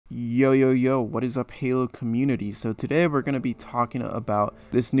Yo, what is up, Halo community? So today we're going to be talking about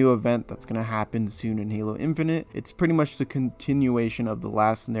this new event that's going to happen soon in Halo Infinite. It's pretty much the continuation of the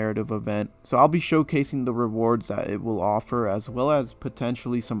last narrative event. So I'll be showcasing the rewards that it will offer, as well as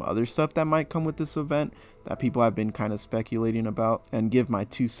potentially some other stuff that might come with this event that people have been kind of speculating about, and give my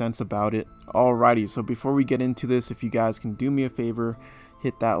 2 cents about it. Alrighty, so before we get into this, if you guys can do me a favor,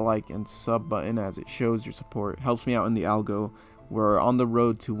 hit that like and sub button, as it shows your support. It helps me out in the algo. We're on the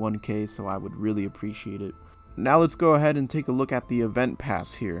road to 1K, so I would really appreciate it. Now let's go ahead and take a look at the event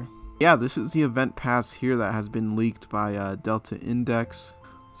pass here. Yeah, this is the event pass here that has been leaked by Delta Index.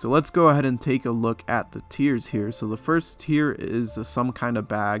 So let's go ahead and take a look at the tiers here. So the first tier is some kind of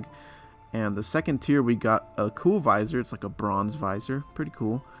bag, and the second tier we got a cool visor. It's like a bronze visor, pretty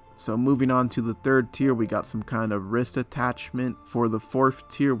cool. So moving on to the third tier, we got some kind of wrist attachment. For the fourth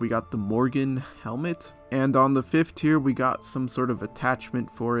tier, we got the Morgan helmet. And on the fifth tier, we got some sort of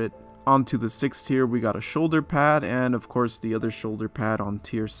attachment for it. On to the sixth tier, we got a shoulder pad, and of course the other shoulder pad on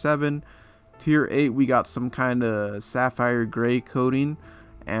tier 7. Tier 8, we got some kind of sapphire gray coating.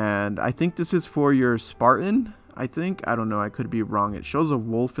 And I think this is for your Spartan, I don't know, I could be wrong. It shows a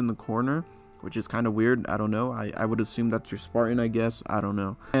wolf in the corner, which is kind of weird. I don't know. I would assume that's your Spartan, I guess. I don't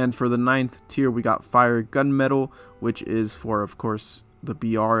know. And for the 9th tier, we got fire gunmetal, which is for, of course, the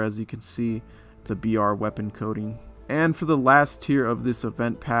BR. As you can see, it's a BR weapon coating. And for the last tier of this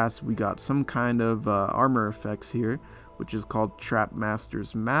event pass, we got some kind of armor effects here, which is called Trap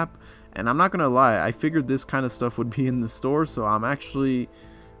Master's Map. And I'm not gonna lie, I figured this kind of stuff would be in the store, so I'm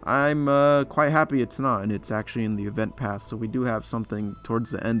quite happy it's not, and it's actually in the event pass. So we do have something towards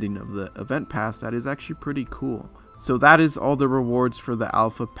the ending of the event pass that is actually pretty cool. So that is all the rewards for the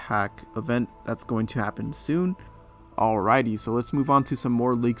alpha pack event that's going to happen soon. Alrighty, so let's move on to some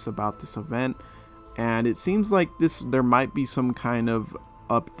more leaks about this event. And it seems like there might be some kind of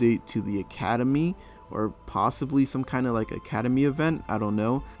update to the academy, or possibly some kind of like academy event. I don't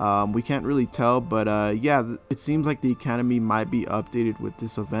know. We can't really tell, but yeah, it seems like the academy might be updated with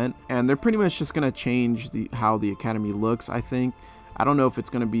this event, and they're pretty much just gonna change how the academy looks. I don't know if it's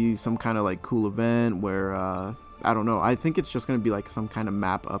gonna be some kind of like cool event where I don't know. I think it's just gonna be like some kind of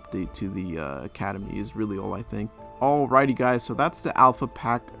map update to the academy is really all I think. Alrighty guys, so that's the alpha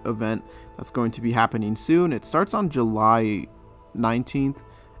pack event that's going to be happening soon. It starts on July 19th.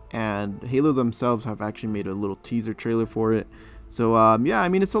 And Halo themselves have actually made a little teaser trailer for it. So yeah, I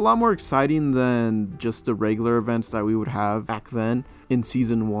mean, it's a lot more exciting than just the regular events that we would have back then in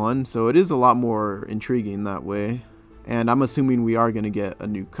season 1. So it is a lot more intriguing that way. And I'm assuming we are going to get a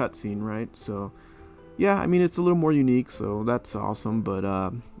new cutscene, right? So yeah, I mean, it's a little more unique, so that's awesome. But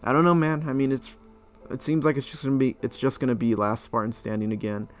I don't know, man. I mean, it seems like it's just gonna be Last Spartan Standing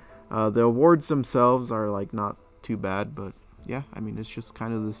again. The awards themselves are like not too bad, but yeah, I mean, it's just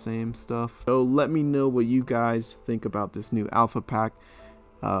kind of the same stuff. So let me know what you guys think about this new alpha pack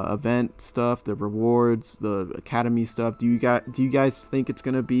event stuff, the rewards, the academy stuff. Do you guys think it's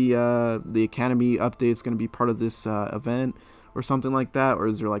gonna be the academy update is gonna be part of this event or something like that, or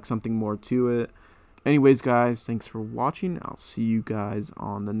is there like something more to it? Anyways guys, thanks for watching. I'll see you guys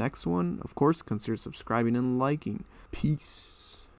on the next one. Of course, consider subscribing and liking. Peace.